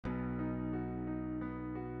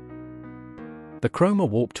The Chroma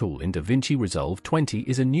Warp tool in DaVinci Resolve 20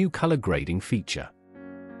 is a new color grading feature.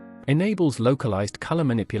 Enables localized color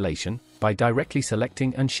manipulation by directly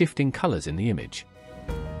selecting and shifting colors in the image.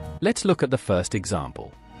 Let's look at the first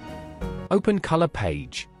example. Open Color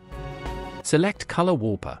page. Select Color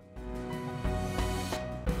Warper.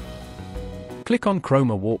 Click on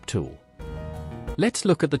Chroma Warp tool. Let's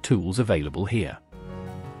look at the tools available here.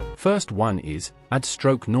 First one is Add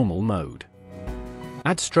Stroke Normal mode.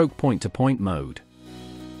 Add Stroke Point-to-Point mode.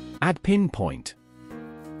 Add Pinpoint.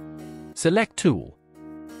 Select Tool.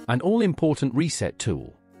 An all-important Reset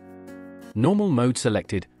tool. Normal mode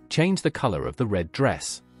selected, change the color of the red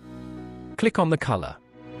dress. Click on the color.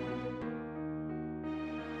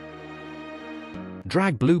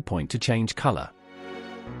 Drag blue point to change color.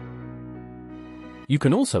 You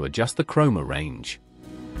can also adjust the chroma range.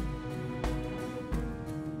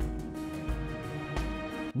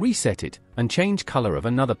 Reset it, and change color of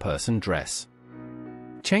another person dress.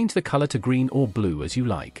 Change the color to green or blue as you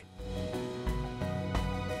like.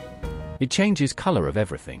 It changes color of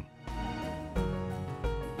everything.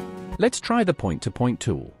 Let's try the point-to-point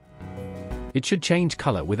tool. It should change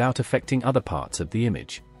color without affecting other parts of the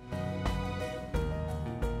image.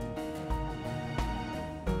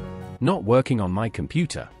 Not working on my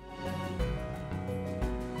computer.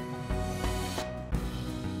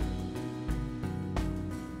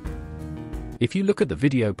 If you look at the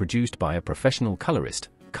video produced by a professional colorist,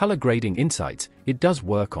 Color Grading Insights, it does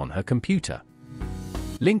work on her computer.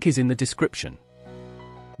 Link is in the description.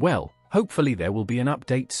 Well, hopefully there will be an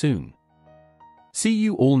update soon. See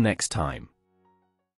you all next time.